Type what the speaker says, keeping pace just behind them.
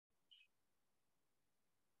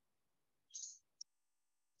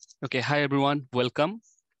Okay, hi everyone, welcome.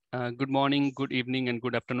 Good morning, good evening, and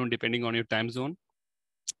good afternoon, depending on your time zone.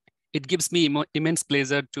 It gives me immense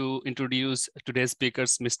pleasure to introduce today's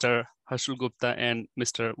speakers, Mr. Harshul Gupta and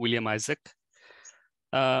Mr. William Isaac.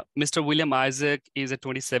 Mr. William Isaac is a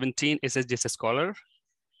 2017 SSDS scholar.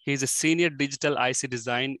 He is a senior digital IC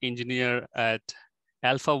design engineer at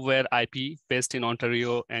AlphaWare IP, based in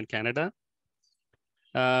Ontario and Canada.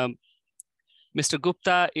 Mr.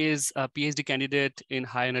 Gupta is a PhD candidate in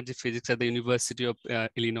high energy physics at the University of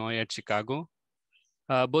Illinois at Chicago.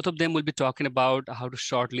 Both of them will be talking about how to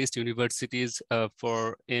shortlist universities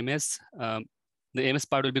for MS. The MS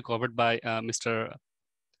part will be covered by Mr.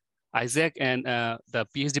 Isaac, and the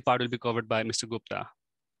PhD part will be covered by Mr. Gupta.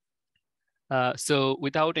 So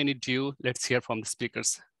without any ado, let's hear from the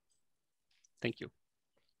speakers. Thank you.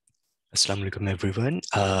 Assalamu alaikum, everyone.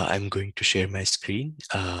 I'm going to share my screen.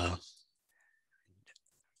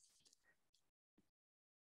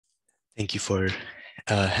 Thank you for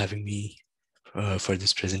having me for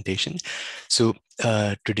this presentation. So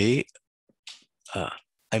today,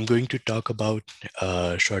 I'm going to talk about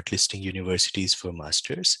shortlisting universities for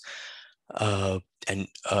masters. And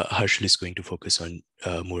Harshal is going to focus on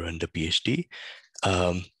more on the PhD.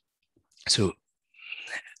 I'll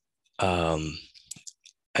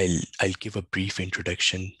give a brief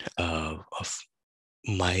introduction of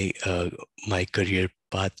my career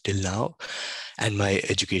path till now and my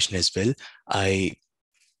education as well. I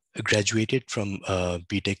graduated from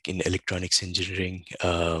BTech in electronics engineering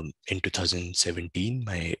in 2017.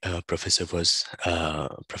 My professor was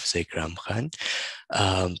Professor Ikram Khan.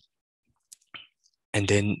 And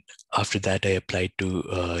then after that, I applied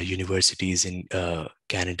to universities in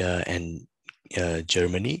Canada and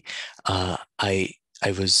Germany. I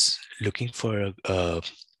was looking for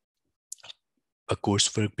a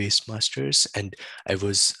coursework-based master's, and I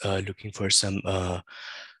was looking for some a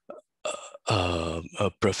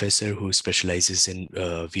professor who specializes in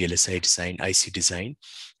VLSI design, IC design,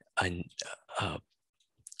 and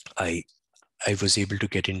I was able to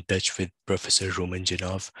get in touch with Professor Roman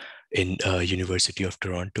Janov in University of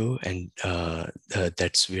Toronto, and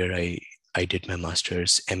that's where I did my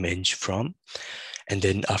master's MEng from. And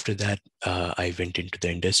then after that, I went into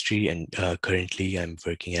the industry, and currently I'm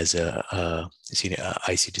working as a senior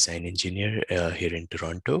IC design engineer here in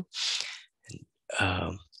Toronto.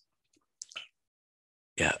 And,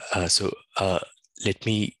 so let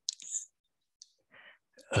me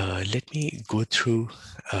go through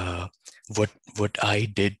what I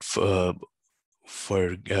did for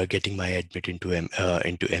getting my admit into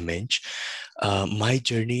MEng. My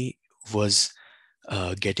journey was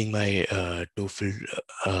getting my TOEFL,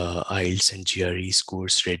 IELTS, and GRE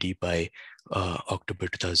scores ready by October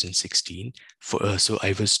 2016. So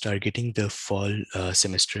I was targeting the fall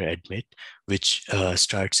semester admit, which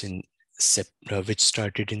started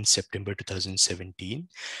in September 2017,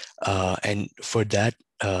 and for that,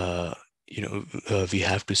 we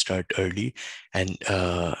have to start early, and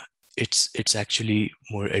it's actually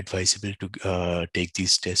more advisable to take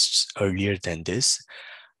these tests earlier than this.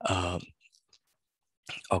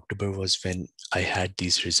 October was when I had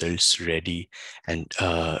these results ready, and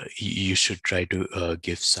you should try to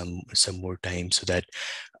give some more time, so that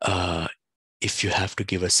if you have to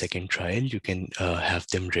give a second trial, you can have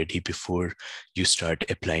them ready before you start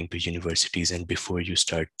applying to universities and before you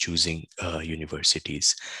start choosing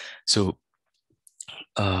universities. So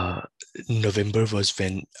November was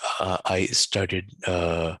when I started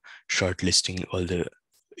shortlisting all the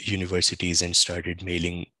universities and started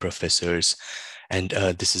mailing professors. And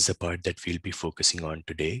this is the part that we'll be focusing on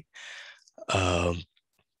today. And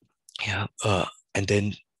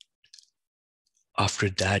then after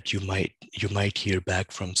that, you might hear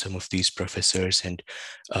back from some of these professors, and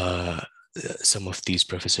some of these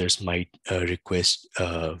professors might request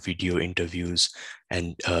video interviews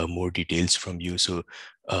and more details from you. So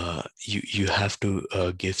you have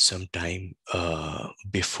to give some time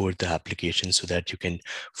before the application, so that you can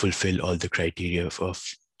fulfill all the criteria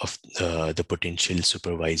of the potential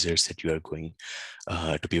supervisors that you are going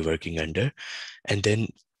to be working under. And then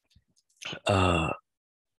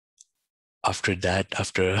after that,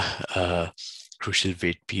 after a crucial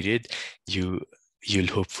wait period, you'll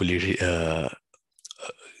hopefully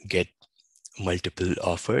get multiple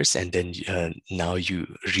offers, and then now you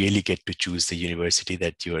really get to choose the university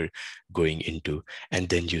that you're going into, and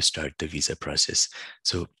then you start the visa process.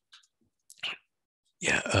 So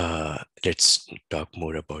let's talk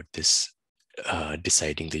more about this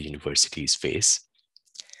deciding the university's phase.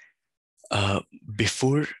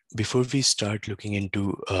 Before we start looking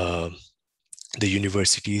into the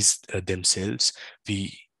universities themselves,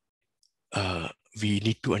 we we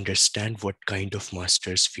need to understand what kind of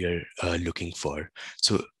masters we are looking for.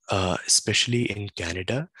 So especially in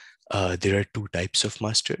Canada, there are two types of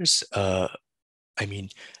masters. I mean,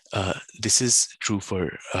 this is true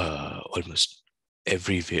for almost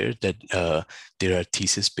everywhere, that there are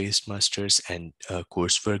thesis-based masters and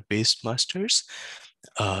coursework-based masters.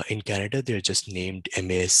 In Canada, they're just named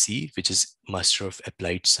MASC, which is Master of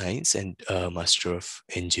Applied Science, and Master of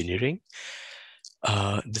Engineering.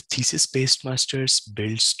 The thesis-based masters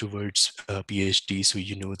builds towards PhD, so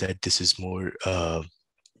you know that this is more uh,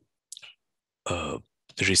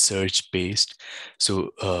 research-based.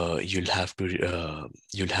 So you'll have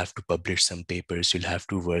to publish some papers. You'll have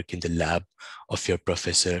to work in the lab of your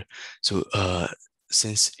professor. So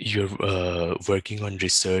since you're working on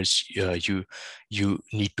research, you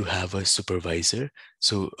need to have a supervisor.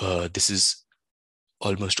 So this is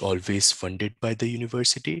almost always funded by the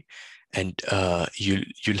university, and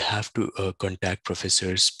you'll have to contact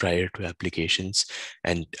professors prior to applications,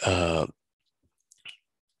 and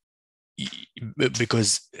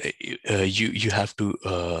because you have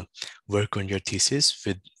to work on your thesis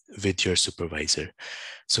with your supervisor.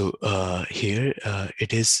 So here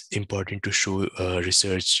it is important to show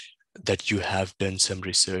research, that you have done some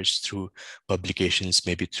research through publications,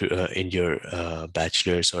 maybe through in your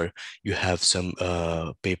bachelor's, or you have some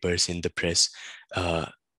papers in the press.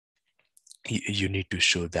 You need to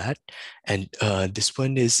show that. And this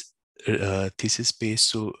one is thesis based,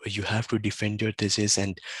 so you have to defend your thesis,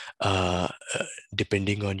 and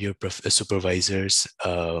depending on your supervisor's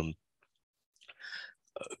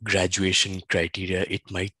graduation criteria, it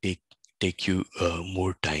might take you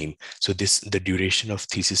more time. So the duration of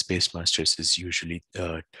thesis based masters is usually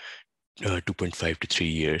 2.5 to 3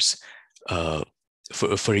 years.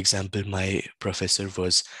 For example, my professor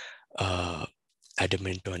was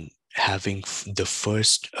adamant on having the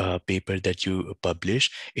first paper that you publish,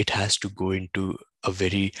 it has to go into a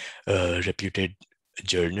very reputed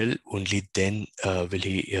journal. Only then will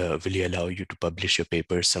he allow you to publish your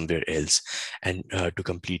paper somewhere else. And to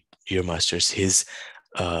complete your master's, his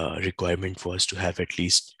requirement was to have at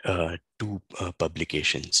least 2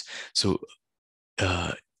 publications. So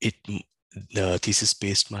the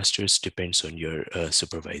thesis-based masters depends on your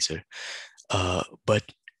supervisor, but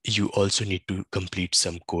you also need to complete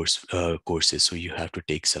some courses, so you have to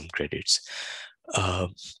take some credits.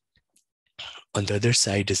 On the other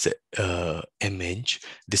side is the MEng.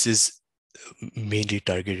 This is mainly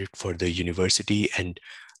targeted for the university, and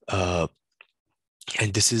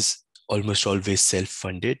this is almost always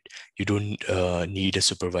self-funded. You don't need a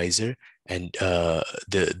supervisor, and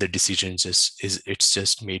the decision it's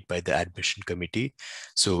just made by the admission committee.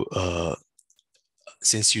 So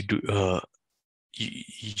since you do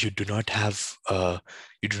not have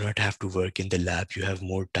to work in the lab, you have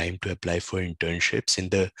more time to apply for internships in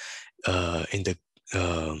the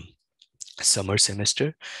summer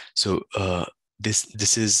semester. So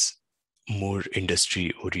this is more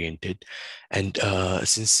industry oriented, and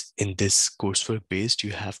since in this coursework based,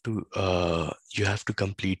 you have to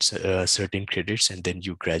complete certain credits and then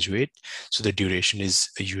you graduate. So the duration is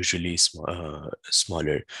usually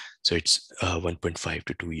smaller, so it's 1.5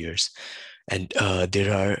 to 2 years. And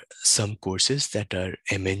there are some courses that are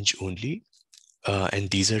MEng only, and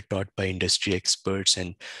these are taught by industry experts,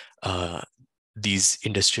 and these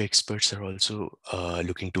industry experts are also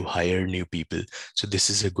looking to hire new people. So this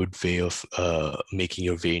is a good way of making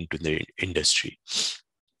your way into the industry.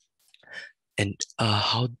 And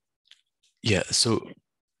so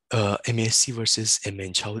MSc versus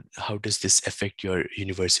MEng, how does this affect your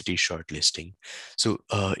university shortlisting? So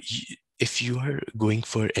if you are going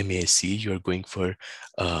for MASc, you're going for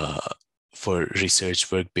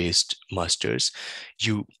research work-based masters,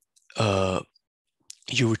 you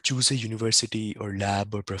would choose a university or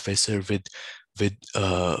lab or professor with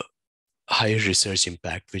higher research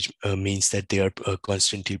impact, which means that they are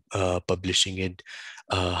constantly publishing in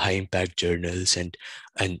high impact journals, and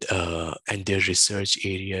their research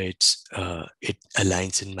area, it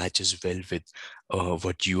aligns and matches well with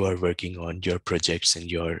what you are working on, your projects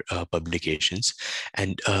and your publications.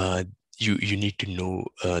 And you need to know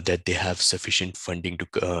that they have sufficient funding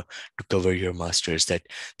to cover your masters, that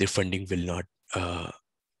their funding will not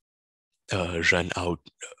run out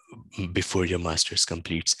before your master's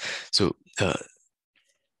completes. So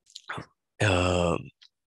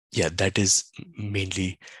yeah, that is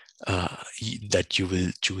mainly that you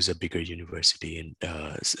will choose a bigger university and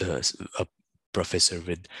a professor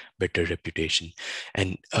with better reputation.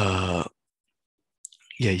 And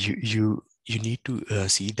yeah, you need to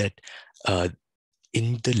see that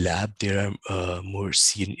in the lab there are more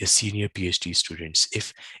senior PhD students.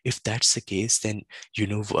 If that's the case, then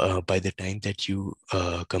by the time that you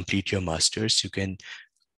complete your masters, you can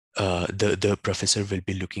the professor will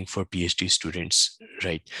be looking for PhD students,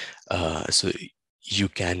 right? So you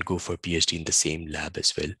can go for PhD in the same lab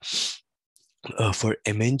as well. For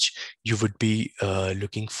MEng, you would be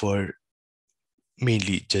looking for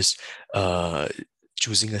mainly just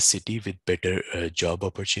choosing a city with better job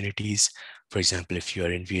opportunities. For example, if you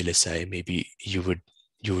are in VLSI, maybe you would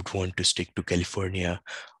want to stick to California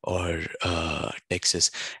or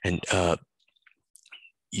Texas, and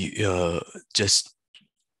just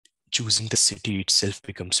choosing the city itself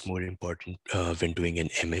becomes more important when doing an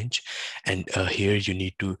MEng. And here you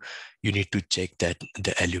need to check that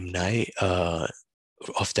the alumni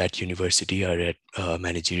of that university are at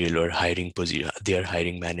managerial or hiring position. They are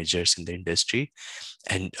hiring managers in the industry,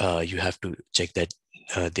 and you have to check that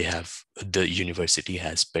the university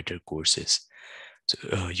has better courses.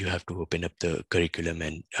 So you have to open up the curriculum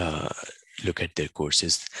and look at their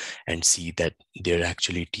courses and see that they're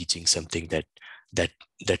actually teaching something that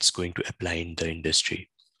that's going to apply in the industry.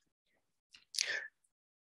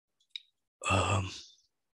 Um,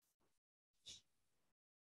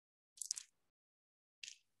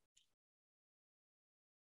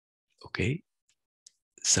 okay,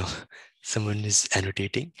 so someone is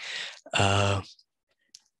annotating, uh,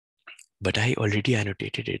 but I already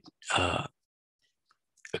annotated it.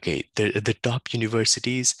 Okay, the top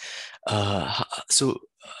universities. So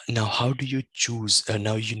now, how do you choose?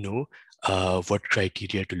 Now you know what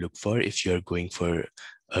criteria to look for if you're going for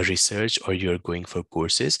a research or you're going for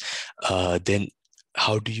courses. Then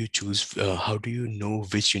how do you choose? How do you know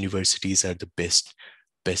which universities are the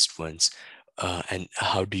best ones? And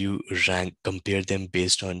how do you compare them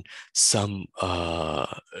based on some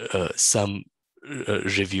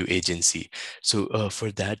review agency? So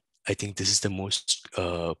for that, I think this is the most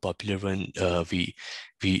popular one.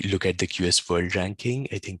 We look at the QS World Ranking.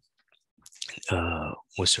 I think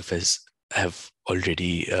most of us have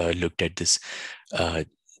already looked at this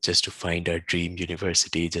just to find our dream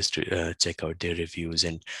university, just to check out their reviews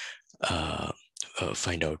and uh,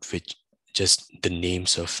 find out which just the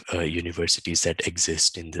names of universities that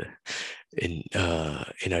exist in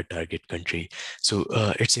our target country. So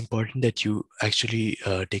it's important that you actually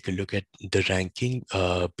take a look at the ranking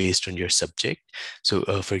based on your subject.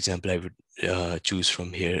 So for example, I would choose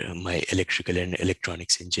from here my electrical and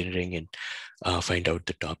electronics engineering and find out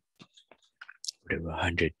the top whatever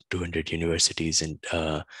 100 200 universities and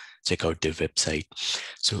check out their website.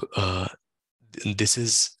 So this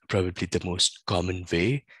is probably the most common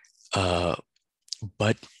way, uh,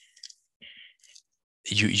 but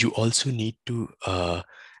you also need to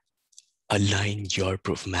align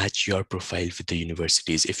match your profile with the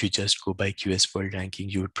universities. If you just go by QS World Ranking,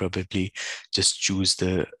 you would probably just choose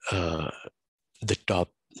the top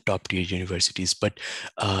tier universities, but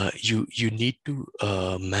you need to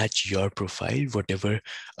match your profile, whatever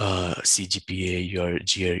CGPA, your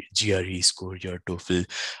GRE score, your TOEFL,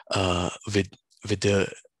 with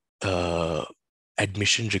the uh,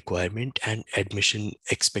 admission requirement and admission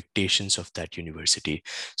expectations of that university.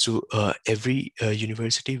 So every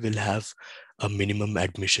university will have a minimum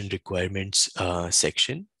admission requirements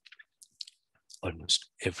section. Almost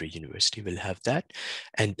every university will have that,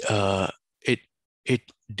 and it it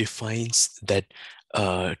defines that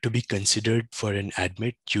to be considered for an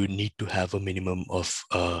admit, you need to have a minimum of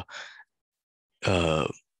uh,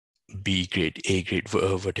 B grade, A grade,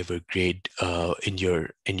 whatever grade in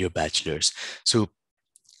your bachelor's. So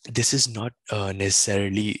this is not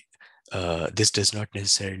necessarily this does not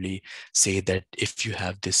necessarily say that if you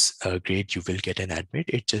have this grade you will get an admit.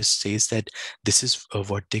 It just says that this is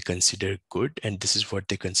what they consider good and this is what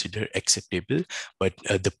they consider acceptable, but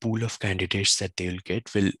the pool of candidates that they'll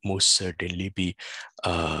get will most certainly be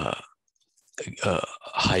uh,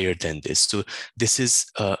 higher than this. So this is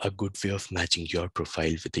a good way of matching your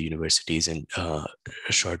profile with the universities and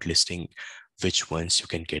shortlisting which ones you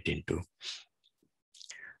can get into.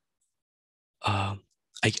 Um,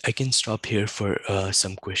 I can stop here for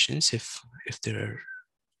some questions if there are.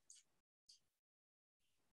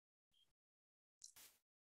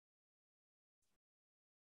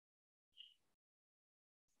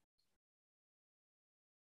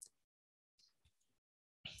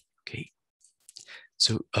 Okay,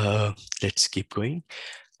 so let's keep going.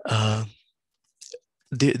 Uh,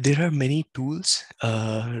 there are many tools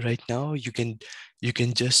right now. You can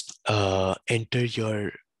just enter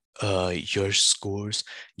your scores,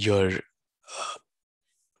 your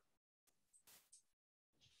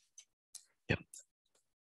yeah.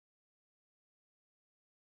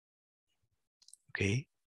 Okay.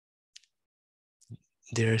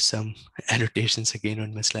 There are some annotations again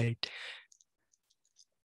on my slide.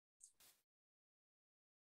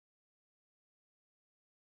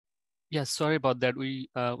 Yeah, sorry about that.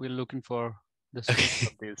 We're looking for the source Okay.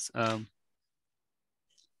 of this.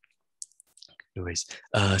 No worries.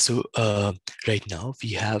 Right now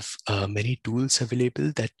we have many tools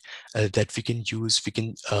available that we can use. We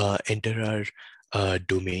can enter our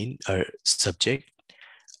domain, our subject,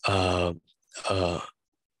 uh, uh,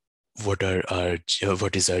 what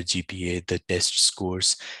is our GPA, the test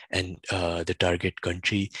scores, and the target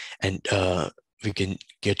country, and we can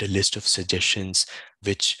get a list of suggestions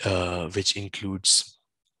which includes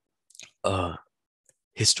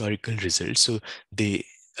historical results. So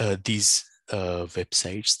these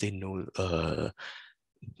websites, they know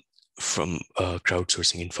from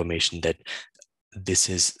crowdsourcing information that this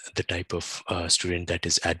is the type of student that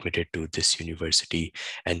is admitted to this university,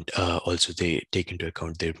 and also they take into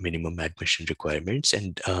account their minimum admission requirements,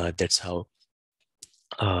 and that's how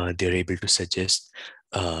they're able to suggest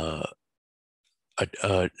a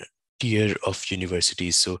tier of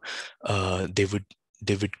universities. So they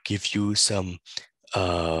would give you some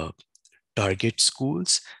uh, target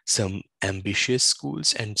schools, some ambitious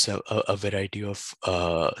schools, and so a variety of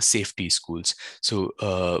safety schools. So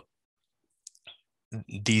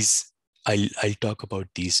these, I'll talk about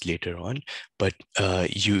these later on, but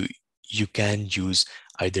you can use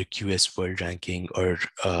either QS World Ranking or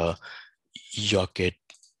Yocket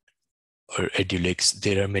or Edulix.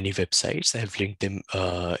 There are many websites. I have linked them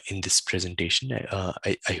in this presentation.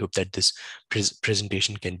 I hope that this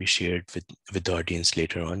presentation can be shared with the audience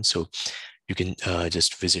later on. So you can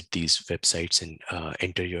just visit these websites and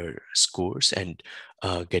enter your scores and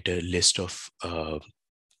get a list of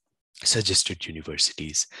suggested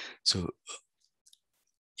universities. So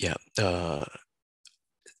yeah,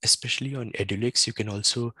 especially on Edulix, you can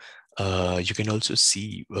also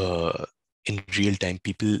see in real time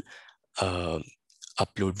people uh,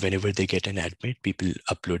 upload whenever they get an admit. People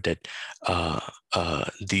upload that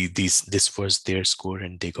this was their score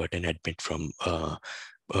and they got an admit from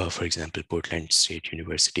for example, Portland State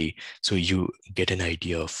University. So you get an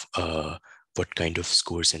idea of what kind of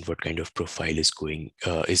scores and what kind of profile is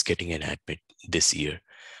getting an admit this year.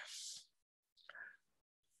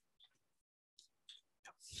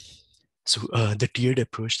 So the tiered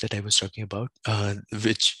approach that I was talking about,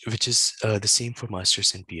 which is the same for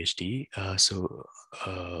masters and PhD.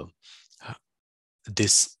 Uh,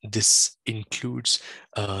 this includes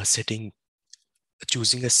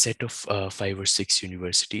choosing a set of 5 or 6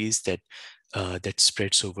 universities that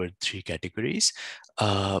spreads over 3 categories.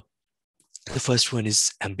 The first one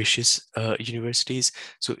is ambitious universities.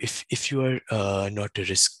 So if you are not a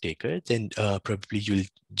risk taker, then probably you'll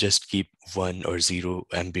just keep 1 or 0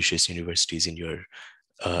 ambitious universities in your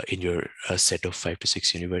set of 5 to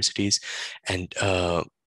 6 universities, and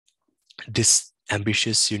this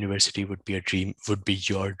ambitious university would be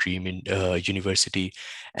your dream in university,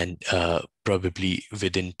 and probably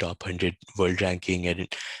within top 100 world ranking, and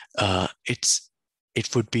it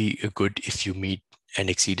would be good if you meet and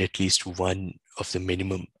exceed at least one of the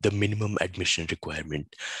minimum admission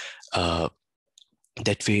requirement. That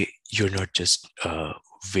way you're not just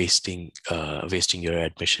wasting your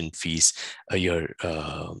admission fees, your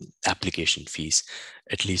application fees.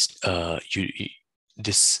 At least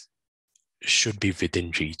this should be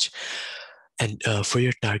within reach. And for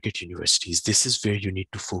your target universities, this is where you need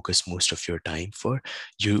to focus most of your time for.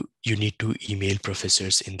 You need to email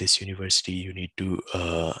professors in this university. You need to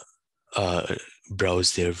uh,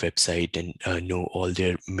 browse their website and know all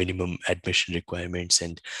their minimum admission requirements,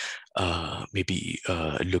 and maybe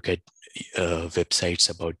look at websites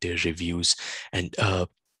about their reviews. And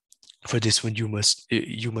for this one, you must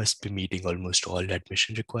be meeting almost all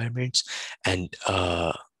admission requirements, and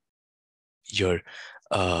your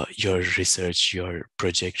research, your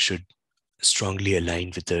project should strongly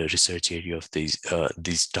align with the research area of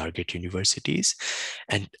these target universities.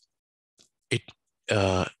 And it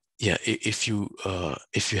yeah, if you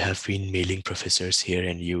have been mailing professors here,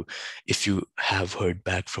 and if you have heard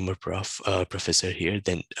back from a professor here,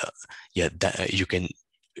 then yeah, that you can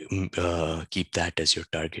keep that as your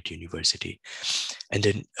target university. And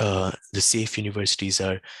then the safe universities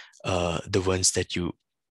are the ones that you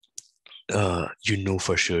know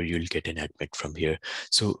for sure you'll get an admit from here.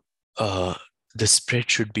 So the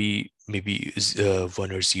spread should be maybe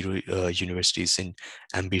 1 or 0 universities in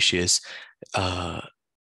ambitious, uh,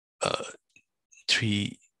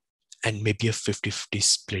 3, and maybe a 50-50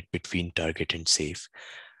 split between target and safe.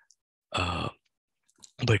 But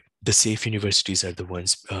the safe universities are the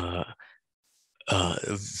ones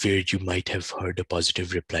where you might have heard a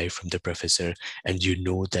positive reply from the professor, and you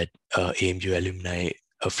know that AMU alumni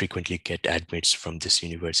frequently get admits from this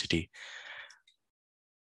university.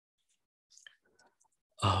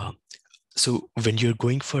 So when you're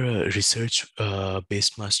going for a research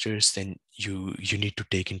based masters, then you need to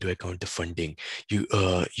take into account the funding. You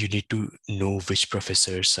need to know which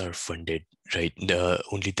professors are funded, right?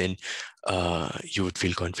 Only then you would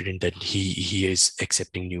feel confident that he is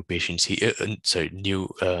accepting new patients. New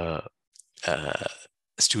uh,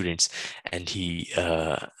 students, and he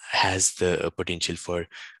has the potential for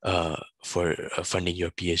funding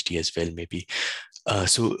your PhD as well, maybe.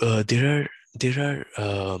 So there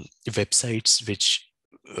are websites which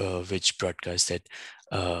broadcast that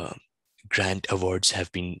grant awards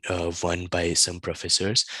have been won by some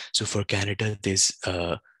professors. So for Canada, there's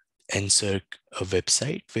NSERC, a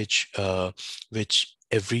website which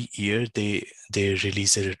every year they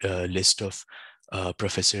release a list of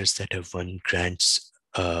professors that have won grants,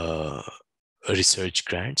 research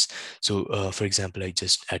grants. So for example, I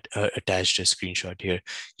just attached a screenshot here.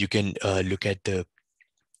 You can look at the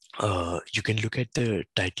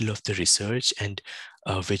title of the research and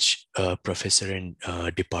which professor and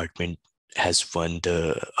department has won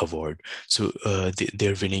the award. So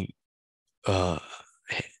they're winning uh,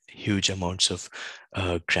 huge amounts of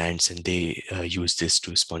grants, and they use this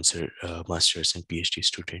to sponsor masters and PhD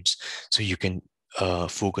students. So you can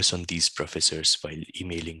focus on these professors while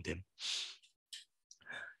emailing them.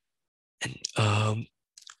 And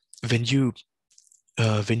when you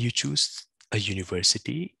choose a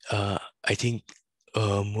university, I think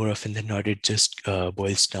more often than not, it just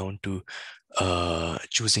boils down to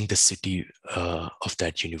choosing the city of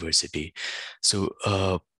that university. So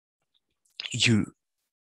you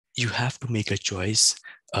you have to make a choice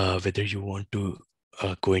whether you want to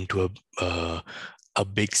go into a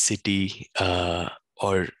big city,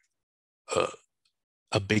 or uh,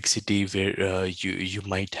 a big city where you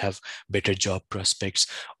might have better job prospects,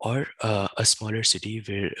 or a smaller city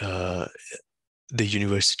where the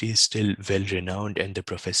university is still well renowned and the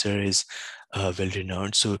professor is well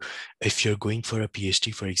renowned. So if you're going for a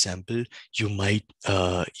PhD, for example, you might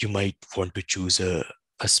want to choose a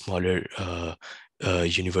smaller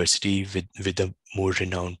university with a more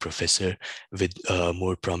renowned professor, with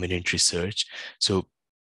more prominent research. So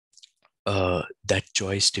that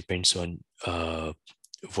choice depends on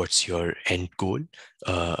what's your end goal.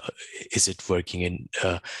 Uh, is it working in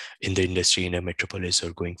the industry in a metropolis,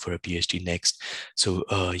 or going for a PhD next? So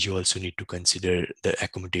you also need to consider the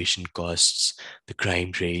accommodation costs, the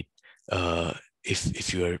crime rate,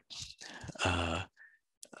 if you are uh,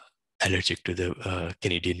 allergic to the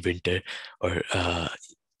Canadian winter, or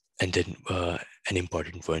and then an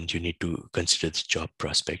important one, you need to consider the job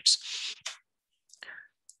prospects.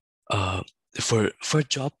 Uh, for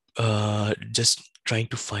job, just trying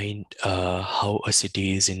to find how a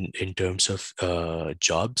city is in terms of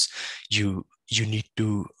jobs, you need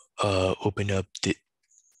to open up the.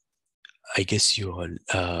 I guess you all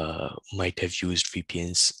might have used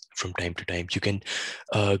VPNs from time to time. You can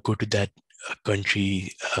go to that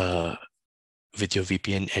country with your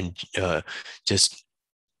VPN and just.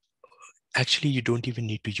 Actually, you don't even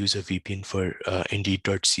need to use a VPN for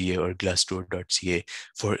Indeed.ca or Glassdoor.ca.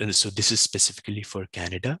 So this is specifically for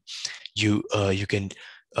Canada. You can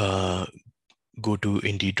go to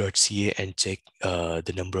Indeed.ca and check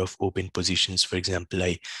the number of open positions. For example,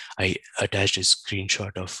 I attached a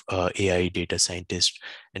screenshot of AI data scientist,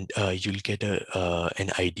 and you'll get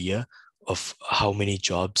an idea of how many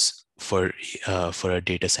jobs for a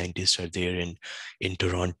data scientist are there in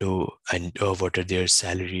Toronto, and what are their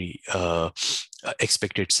salary,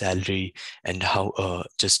 expected salary, and how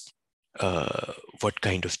just what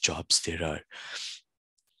kind of jobs there are.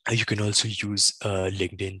 You can also use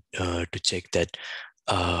LinkedIn to check that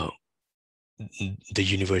uh, the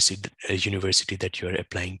university that you are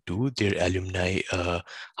applying to, their alumni,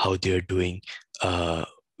 how they're doing,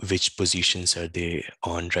 which positions are they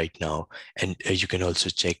on right now. And you can also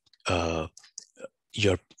check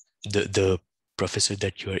your the professor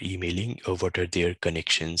that you are emailing, or what are their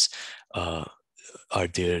connections. Are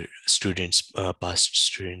there students, past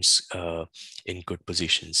students, in good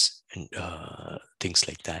positions, and things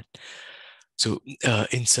like that. So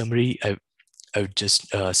in summary, I would just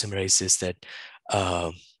summarize this, that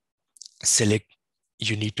uh, select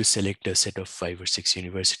you need to select a set of 5 or 6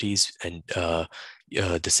 universities, and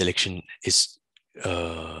the selection is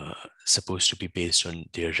supposed to be based on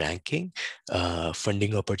their ranking,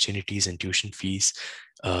 funding opportunities, and tuition fees.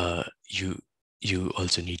 You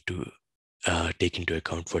also need to take into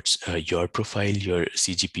account what's your profile, your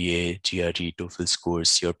CGPA, GRE, TOEFL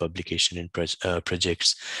scores, your publication and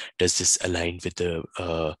projects. Does this align with the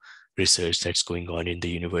research that's going on in the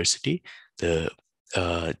university, the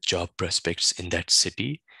job prospects in that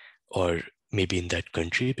city, or maybe in that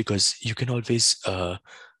country? Because you can always,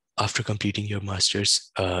 after completing your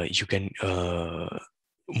master's, you can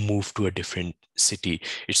move to a different city.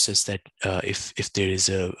 It's just that if there is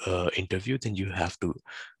a interview, then you have to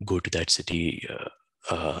go to that city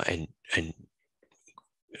and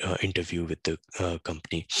interview with the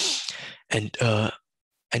company. And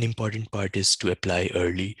an important part is to apply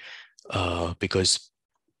early, because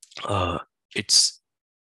it's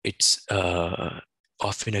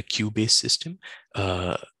often a queue-based system.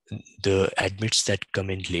 The admits that come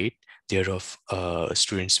in late, they're of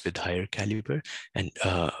students with higher caliber, and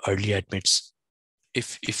early admits,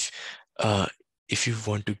 if you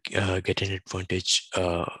want to get an advantage,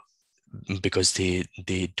 because they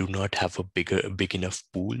do not have a big enough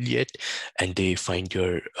pool yet, and they find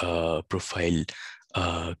your profile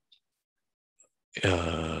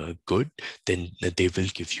good, then they will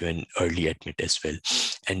give you an early admit as well.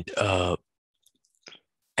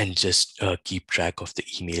 And just keep track of the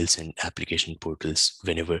emails and application portals.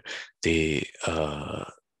 Whenever they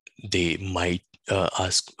might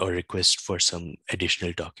ask or request for some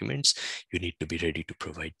additional documents, you need to be ready to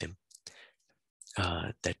provide them.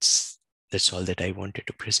 That's all that I wanted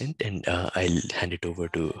to present, and I'll hand it over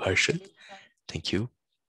to Harshal. Thank you.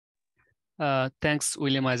 Thanks,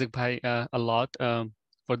 William Isaac Bhai, a lot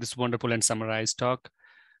for this wonderful and summarized talk.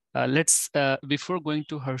 Let's before going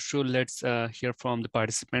to Harshul, let's hear from the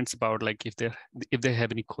participants about like if they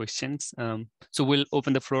have any questions. So we'll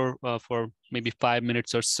open the floor for maybe 5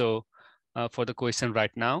 minutes or so for the question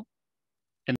right now.